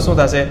ક્રમશઃ શું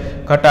થશે?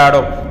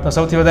 ઘટાડો. તો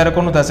સૌથી વધારે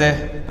કોનું થશે?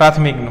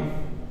 પ્રાથમિકનું,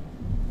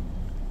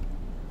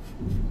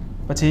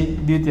 પછી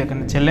દ્વિતીયક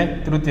અને છેલ્લે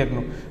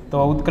તૃતીયકનું. તો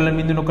ઉત્કલન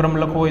બિંદુનો ક્રમ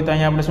લખવો હોય તો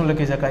અહીંયા આપણે શું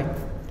લખી શકાય?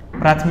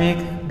 પ્રાથમિક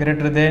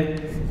ગ્રેટર ધેન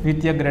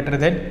દ્વિતીયક ગ્રેટર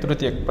ધેન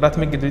તૃતીયક.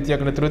 પ્રાથમિક,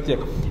 દ્વિતીયક અને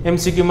તૃતીયક.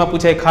 MCQ માં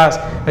પૂછાય ખાસ.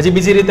 હજી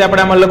બીજી રીતે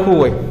આપણે આમાં લખવું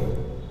હોય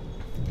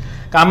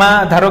કે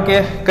આમાં ધારો કે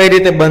કઈ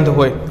રીતે બંધ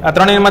હોય. આ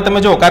ત્રણેયમાં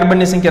તમે જો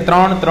કાર્બનની સંખ્યા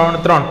 3 3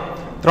 3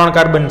 3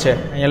 કાર્બન છે.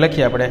 અહીંયા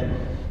લખીએ આપણે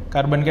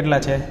કાર્બન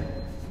કેટલા છે?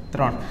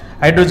 3.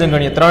 હાઇડ્રોજન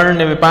ગણીએ 3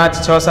 ને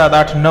 5 6 7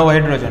 8 9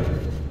 હાઇડ્રોજન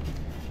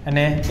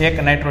અને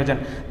 1 નાઇટ્રોજન.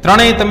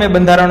 ત્રણેય તમે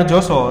બંધારણ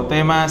જોશો તો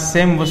એમાં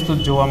સેમ વસ્તુ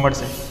જ જોવા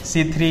મળશે,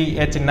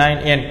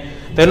 C3H9N.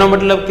 તો એનો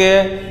મતલબ કે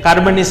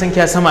કાર્બનની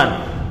સંખ્યા સમાન,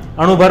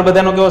 અણુભાર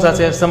બધાનો કેવો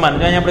થશે? સમાન.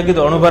 અહીંયા આપણે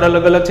કીધું અણુભાર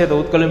અલગ અલગ છે તો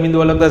ઉત્કલન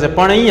બિંદુ અલગ થશે,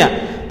 પણ અહીંયા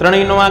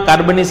ત્રણેયમાં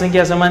કાર્બનની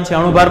સંખ્યા સમાન છે,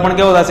 અણુભાર પણ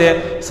કેવો થશે?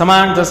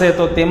 સમાન થશે.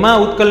 તો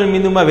તેમાં ઉત્કલન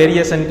બિંદુમાં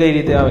વેરિએશન કઈ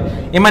રીતે આવે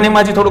એમાં ને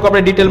એમાં હજી થોડુંક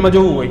આપણે ડિટેલમાં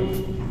જોવું હોય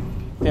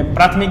કે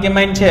પ્રાથમિક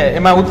એમાઇન છે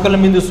એમાં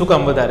ઉત્કલન બિંદુ શું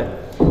કામ વધારે?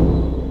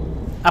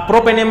 આ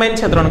પ્રોપેનેમાઇન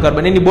છે 3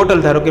 કાર્બન, એની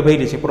બોટલ ધારો કે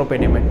ભરી છે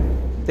પ્રોપેનેમાઇન.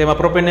 તેમાં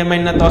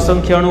પ્રોપેનેમાઇનના તો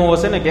અસંખ્ય અણુઓ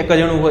હશે ને, કે એક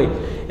જ અણુ હોય?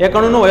 એક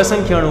અણુ ન હોય,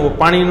 અસંખ્ય અણુઓ.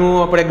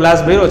 પાણીનું આપણે ગ્લાસ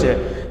ભર્યો છે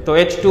તો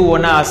H2O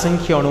ના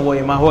અસંખ્ય અણુઓ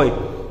એમાં હોય.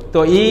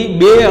 તો એ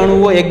 2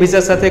 અણુઓ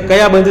એકબીજા સાથે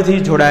કયા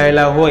બંધથી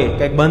જોડાયેલા હોય?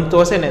 કંઈક બંધ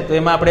તો હશે ને. તો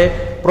એમાં આપણે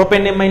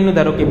પ્રોપેનેમાઇનનું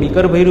ધારો કે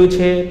બીકર ભર્યું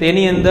છે,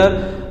 તેની અંદર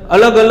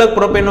અલગ અલગ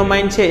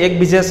પ્રોપેનોમાઇન છે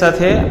એકબીજા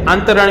સાથે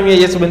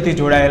આંતરાણવીય H બંધથી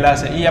જોડાયેલા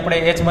હશે. એ આપણે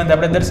H બંધ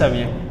આપણે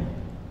દર્શાવીએ,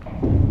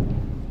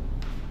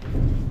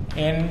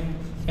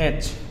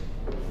 NH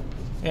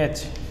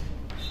H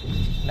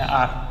ને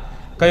R.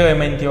 કયો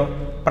એમાઇન થયો?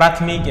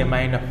 પ્રાથમિક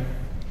એમાઇન.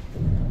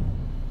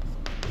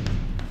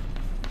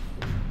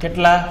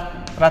 કેટલા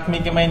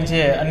પ્રાથમિક એમાઇન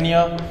છે?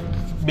 અન્ય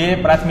 2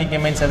 પ્રાથમિક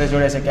એમાઇન સાથે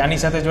જોડાઈ શકે. આની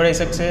સાથે જોડાઈ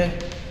શકશે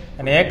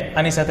અને એક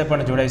આની સાથે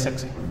પણ જોડાઈ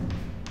શકશે.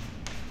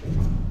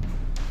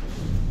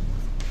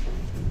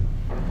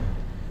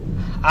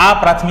 આ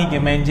પ્રાથમિક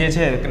એમાઇન જે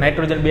છે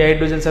નાઇટ્રોજન 2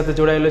 હાઇડ્રોજન સાથે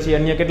જોડાયેલો છે.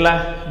 અન્ય કેટલા?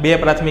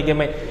 2 પ્રાથમિક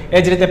એમાઇન.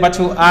 એ જ રીતે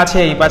પાછું આ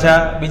છે એ પાછા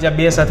બીજા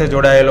 2 સાથે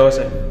જોડાયેલો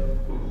હશે.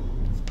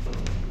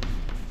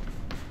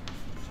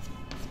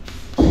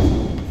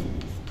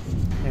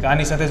 એક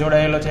આની સાથે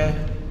જોડાયેલો છે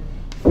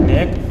અને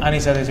એક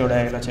આની સાથે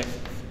જોડાયેલો છે.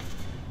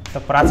 તો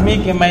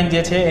પ્રાથમિક એમાઇન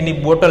જે છે એની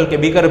બોટલ કે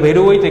બીકર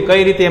ભર્યું હોય તો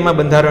કઈ રીતે એમાં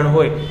બંધારણ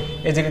હોય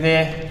એ જ રીતે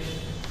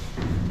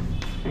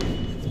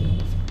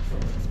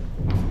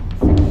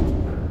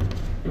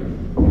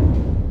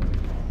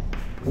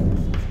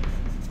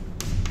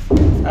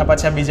આ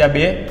પાછા બીજા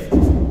 2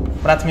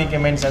 પ્રાથમિક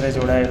એમાઇન સાથે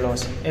જોડાયેલો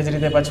છે. એ જ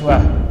રીતે પાછું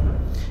આ.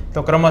 તો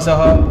ક્રમશઃ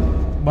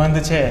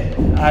બંધ છે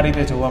આ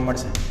રીતે જોવા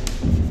મળશે.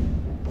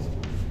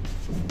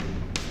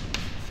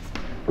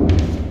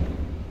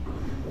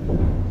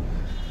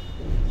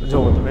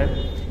 જોવો તમે.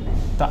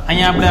 તો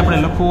અહીંયા આપણે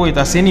લખવું હોય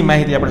તો શેની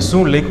માહિતી આપણે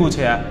શું લખ્યું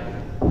છે? આ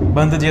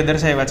બંધ જે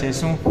દર્શાવ્યા છે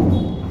શું?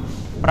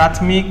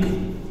 પ્રાથમિક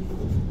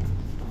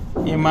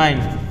એમાઇન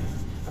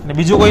અને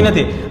બીજું કોઈ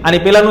નથી. આની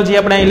પહેલાનું જે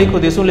આપણે અહીં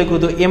લખ્યું હતું શું લખ્યું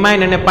હતું?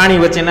 એમાઇન અને પાણી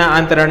વચ્ચેના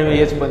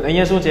આંતરાણવીય H બંધ.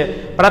 અહીંયા શું છે?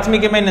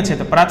 પ્રાથમિક એમાઇન છે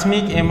તો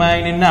પ્રાથમિક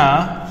એમાઇનના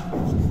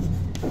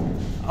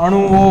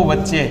અણુઓ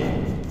વચ્ચે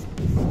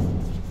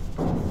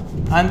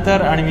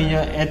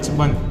આંતરાણવીય H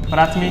બંધ.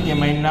 પ્રાથમિક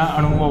એમાઇનના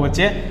અણુઓ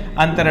વચ્ચે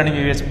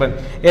આંતરાણવીય H બંધ.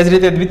 એ જ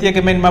રીતે દ્વિતીયક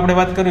એમાઇનમાં આપણે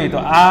વાત કરવી તો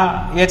આ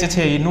H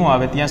છે એ નો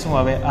આવે, ત્યાં શું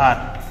આવે? R.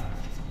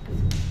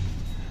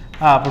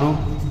 આ આપણું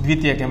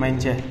દ્વિતીયક એમાઇન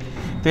છે.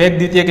 તો એક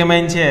દ્વિતીયક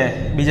એમાઇન છે,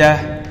 બીજા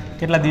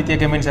કેટલા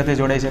દ્વિતીયક એમાઇન સાથે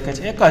જોડાઈ શકે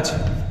છે? એક જ.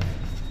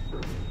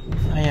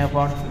 અહીંયા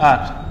પણ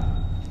R.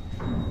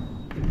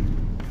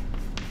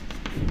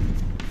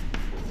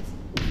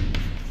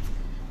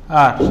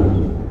 આર.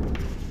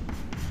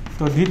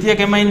 તો દ્વિતીયક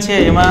એમાઇન છે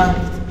એમાં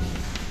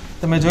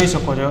તમે જોઈ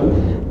શકો છો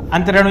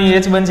આંતરાણુ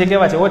H બંધ છે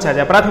કેવા છે? ઓછા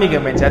છે. આ પ્રાથમિક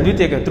એમાઇન છે. આ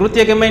દ્વિતીયક.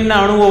 તૃતીયક એમાઇનના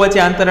અણુઓ વચ્ચે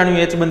આંતરાણુ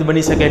H બંધ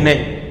બની શકે નહીં.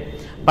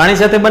 પાણી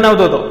સાથે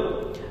બનાવતો હતો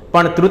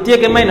પણ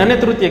તૃતીયક એમાઇન અને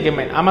તૃતીયક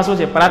એમાઇન આમાં શું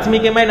છે?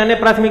 પ્રાથમિક એમાઇન અને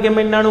પ્રાથમિક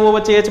એમાઇનના અણુઓ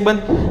વચ્ચે H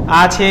બંધ.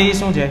 આ છે એ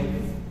શું છે?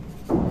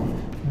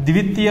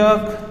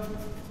 દ્વિતીયક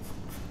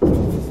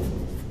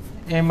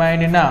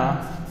એમાઇનના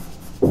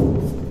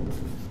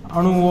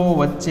અણુઓ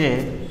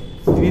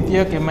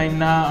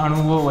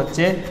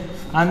વચ્ચે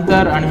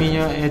આંતર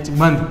આણ્વીય H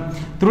બંધ.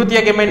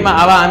 તૃતીયક એમાઇનમાં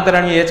આવા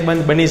આંતરાણ્વીય H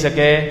બંધ બની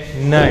શકે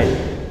નહીં.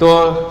 તો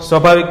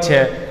સ્વાભાવિક છે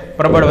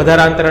પ્રબળ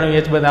વધારે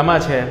આંતરાણ્વીય H બંધ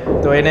આમાં છે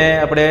તો એને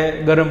આપણે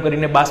ગરમ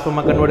કરીને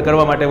બાષ્પમાં કન્વર્ટ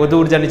કરવા માટે વધુ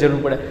ઉર્જાની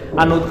જરૂર પડે.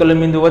 આનું ઉત્કલન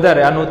બિંદુ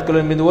વધારે, આનું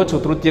ઉત્કલન બિંદુ ઓછું,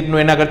 તૃતીયકનું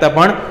એના કરતાં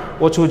પણ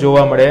ઓછું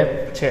જોવા મળે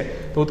છે.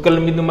 તો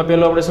ઉત્કલન બિંદુમાં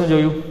પહેલું આપણે શું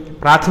જોયું?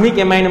 પ્રાથમિક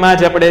એમાઇનમાં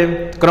જ આપણે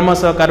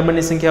ક્રમશઃ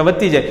કાર્બનની સંખ્યા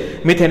વધતી જાય.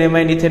 Methane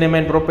amine, ethane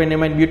amine, propane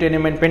amine, butane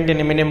amine, pentane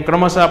amine એમ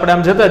ક્રમશઃ આપણે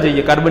આમ જતા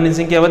જઈએ. કાર્બનની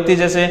સંખ્યા વધતી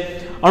જશે,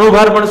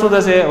 અણુભાર પણ શું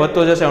થશે?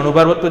 વધતો જશે.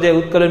 અણુભાર વધતો જાય,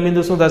 ઉત્કલન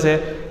બિંદુ શું થશે?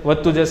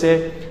 વધતું જશે.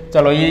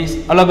 ચાલો એ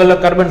અલગ અલગ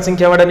કાર્બન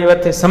સંખ્યા વાળાની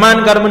વાત થઈ. સમાન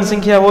કાર્બન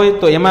સંખ્યા હોય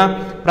તો એમાં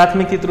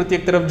પ્રાથમિકથી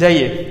તૃતીયક તરફ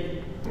જઈએ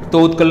તો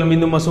ઉત્કલન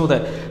બિંદુમાં શું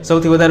થાય?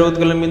 સૌથી વધારે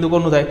ઉત્કલન બિંદુ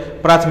કોનું થાય?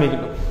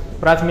 પ્રાથમિકનું.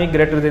 પ્રાથમિક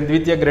ગ્રેટર ધેન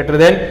દ્વિતીયક ગ્રેટર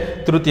ધેન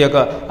તૃતીયક.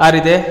 આ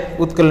રીતે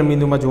ઉત્કલન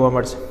બિંદુમાં જોવા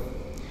મળશે.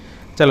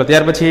 ચાલો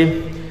ત્યાર પછી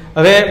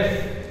હવે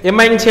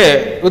એમાઇન છે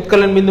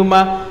ઉત્કલન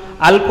બિંદુમાં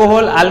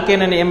આલ્કોહોલ,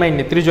 આલ્કેન અને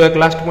એમાઇનની ત્રીજો એક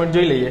લાસ્ટ પોઈન્ટ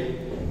જોઈ લઈએ.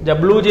 જે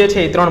બ્લુ જે છે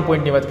એ 3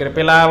 પોઈન્ટની વાત કરીએ.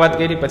 પહેલા આ વાત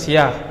કરી, પછી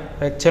આ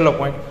એક છેલ્લો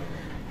પોઈન્ટ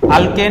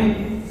આલ્કેન.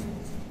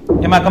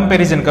 એમાં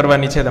કમ્પેરિઝન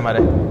કરવાની છે તમારે.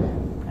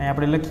 અહીં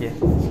આપણે લખીએ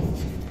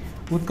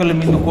ઉત્કલન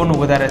બિંદુ કોનું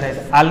વધારે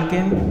થાય?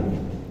 આલ્કેન,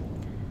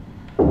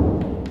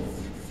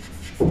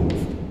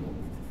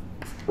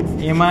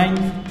 એમાઇન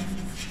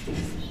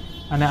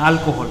અને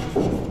આલ્કોહોલ.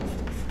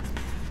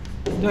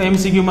 જો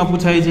MCQ માં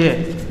પૂછાય છે,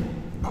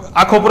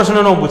 આખો પ્રશ્ન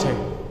ન પૂછાય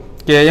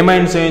કે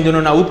એમાઇન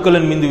સંયોજનોના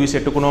ઉત્કલન બિંદુ વિશે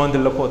ટૂંકનો નોંધ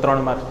લખો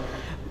 3 માર્ક,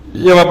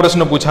 એવા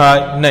પ્રશ્ન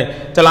પૂછાય નહીં.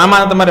 ચાલો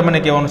આમાં તમારે મને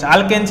કહેવાનું છે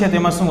આલ્કેન છે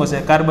તેમાં શું હશે?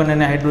 કાર્બન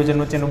અને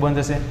હાઇડ્રોજન વચ્ચેનો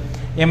બંધ હશે.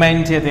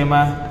 એમાઇન છે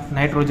તેમાં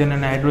નાઇટ્રોજન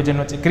અને હાઇડ્રોજન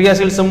વચ્ચે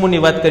ક્રિયાશીલ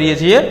સમૂહની વાત કરીએ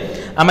છીએ.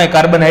 આમાંય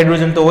કાર્બન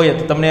હાઇડ્રોજન તો હોય,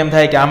 તો તમને એમ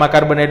થાય કે આમાં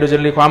કાર્બન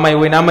હાઇડ્રોજન લખો, આમાંય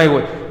હોય ને આમાંય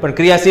હોય, પણ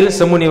ક્રિયાશીલ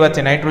સમૂહની વાત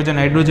છે. નાઇટ્રોજન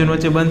હાઇડ્રોજન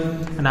વચ્ચે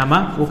બંધ અને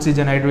આમાં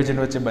ઓક્સિજન હાઇડ્રોજન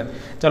વચ્ચે બંધ.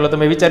 ચાલો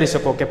તમે વિચારી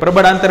શકો કે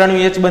પ્રબળ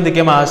આંતરાણ્વીય H બંધ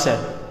કેમાં હશે?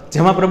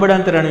 જેમાં પ્રબળ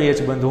આંતરાણ્વીય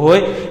H બંધ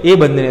હોય એ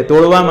બંધને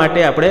તોડવા માટે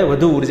આપણે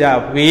વધુ ઉર્જા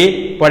આપવી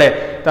પડે.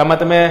 તો આમાં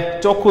તમે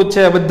ચોખ્ખું જ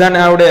છે, બધાને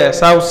આવડે,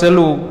 સાવ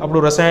સહેલું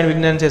આપણું રસાયણ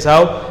વિજ્ઞાન છે,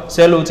 સાવ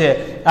સહેલું છે.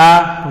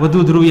 આ વધુ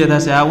ધ્રુવીય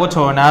થશે, આ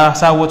ઓછો, અને આ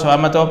સાવ ઓછો.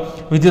 આમાં તો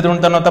વિદ્યુત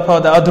ઋણતાનો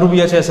તફાવત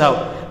અધ્રુવીય છે સાવ.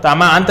 તો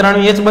આમાં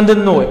આંતરાણ્વીય H બંધ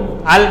જ ન હોય.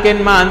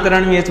 આલ્કેનમાં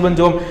આંતરાણ્વીય H બંધ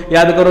જો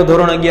યાદ કરો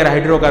ધોરણ 11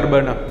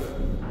 હાઇડ્રોકાર્બન.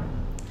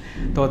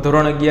 તો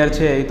ધોરણ 11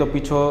 છે એ તો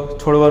પીછો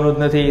છોડવાનું જ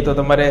નથી. તો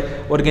તમારે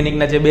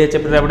ઓર્ગેનિકના જે 2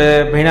 ચેપ્ટર આપણે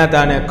ભણ્યા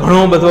હતા અને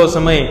ઘણો બધો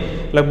સમય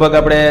લગભગ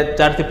આપણે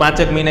 4 થી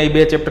 5 મહિના એ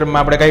 2 ચેપ્ટરમાં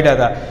આપણે કાઢ્યા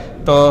હતા.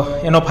 તો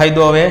એનો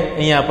ફાયદો હવે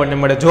અહીંયા આપણને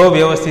મળે જો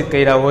વ્યવસ્થિત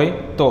કર્યા હોય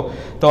તો.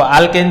 તો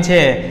આલ્કેન છે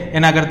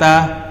એના કરતાં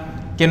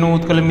કેનું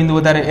ઉત્કલન બિંદુ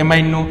વધારે?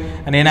 એમાઇનનું.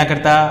 અને એના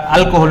કરતાં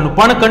આલ્કોહોલનું.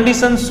 પણ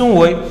કન્ડિશન શું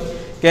હોય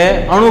કે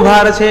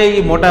અણુભાર છે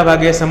એ મોટા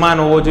ભાગે સમાન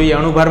હોવો જોઈએ.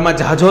 અણુભારમાં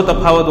ઝાઝો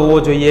તફાવત હોવો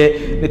જોઈએ.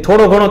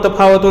 થોડો ઘણો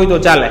તફાવત હોય તો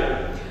ચાલે.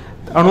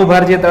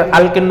 અણુભાર જે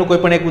આલ્કેનનું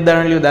કોઈ પણ એક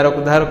ઉદાહરણ લ્યો,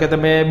 ધારો કે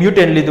તમે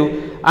બ્યુટેન લીધું,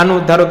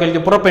 આનું ધારો કે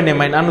પ્રોપેન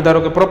એમાઇન, આનું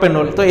ધારો કે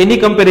પ્રોપેનોલ, તો એની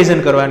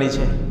કમ્પેરિઝન કરવાની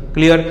છે.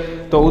 ક્લિયર?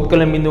 તો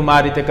ઉત્કલન બિંદુમાં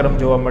આ રીતે ક્રમ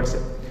જોવા મળશે.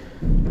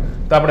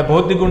 તો આપણે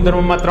ભૌતિક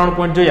ગુણધર્મમાં 3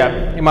 પોઈન્ટ જોયા.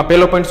 એમાં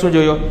પહેલો પોઈન્ટ શું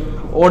જોયો?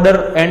 ઓર્ડર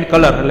એન્ડ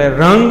કલર, એટલે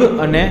રંગ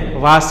અને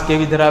વાસ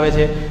કેવી ધરાવે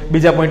છે.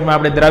 બીજા પોઈન્ટમાં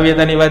આપણે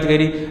દ્રાવ્યતાની વાત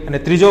કરી. અને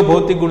ત્રીજો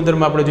ભૌતિક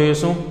ગુણધર્મ આપણે જોઈએ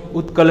શું?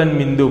 ઉત્કલન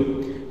બિંદુ.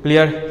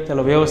 ક્લિયર?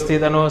 ચાલો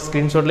વ્યવસ્થિત આનો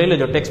સ્ક્રીનશોટ લઈ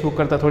લેજો. ટેક્સ્ટબુક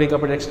કરતાં થોડીક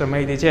આપણે એક્સ્ટ્રા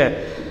માહિતી છે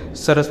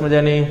સરસ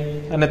મજાની,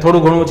 અને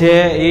થોડું ઘણું છે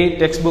એ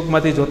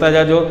ટેક્સ્ટબુકમાંથી જોતા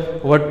જાજો,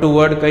 વર્ડ ટુ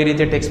વર્ડ કઈ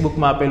રીતે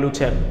ટેક્સ્ટબુકમાં આપેલું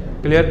છે.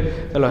 ક્લિયર?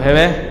 ચાલો હેવ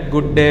એ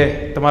ગુડ ડે.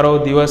 તમારો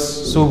દિવસ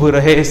શુભ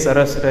રહે,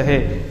 સરસ રહે.